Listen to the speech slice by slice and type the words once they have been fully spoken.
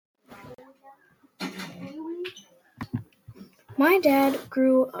My dad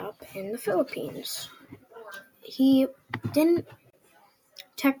grew up in the Philippines. He didn't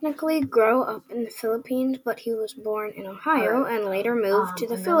technically grow up in the Philippines, but he was born in Ohio and later moved to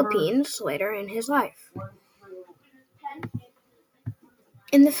the Philippines later in his life.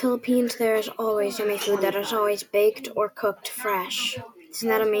 In the Philippines, there is always yummy food that is always baked or cooked fresh. Isn't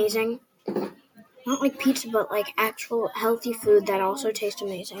that amazing? Not like pizza, but like actual healthy food that also tastes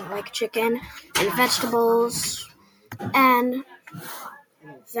amazing, like chicken and vegetables. And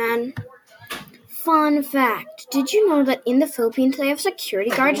then, fun fact, did you know that in the Philippines they have security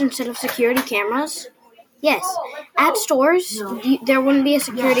guards instead of security cameras? Yes, at stores, there wouldn't be a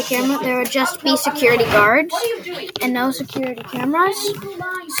security camera, there would just be security guards and no security cameras.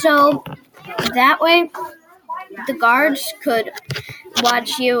 So that way, the guards could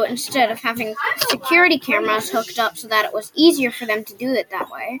watch you instead of having security cameras hooked up so that it was easier for them to do it that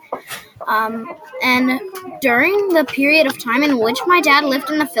way. And during the period of time in which my dad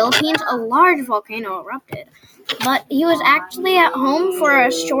lived in the Philippines, a large volcano erupted. But he was actually at home for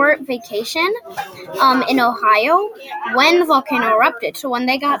a short vacation in Ohio when the volcano erupted. So when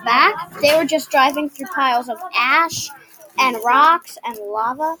they got back, they were just driving through piles of ash and rocks and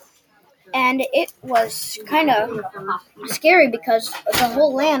lava. And it was kind of scary because the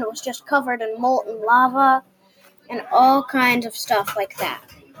whole land was just covered in molten lava and all kinds of stuff like that.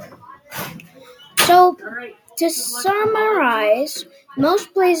 So, to summarize,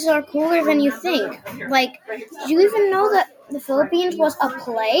 most places are cooler than you think. Like, did you even know that the Philippines was a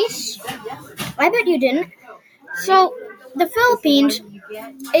place? I bet you didn't. So, the Philippines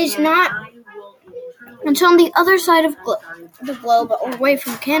is not it's on the other side of the globe, away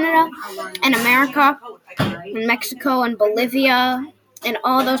from Canada and America and Mexico and Bolivia and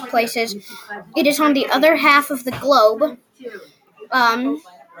all those places. It is on the other half of the globe,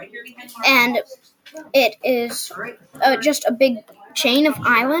 and it is just a big chain of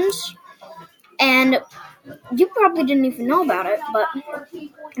islands, and you probably didn't even know about it, but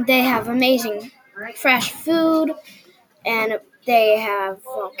they have amazing fresh food, and they have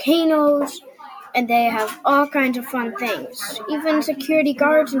volcanoes, and they have all kinds of fun things, even security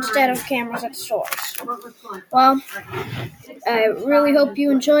guards instead of cameras at stores. Well, I really hope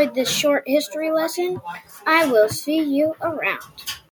you enjoyed this short history lesson. I will see you around.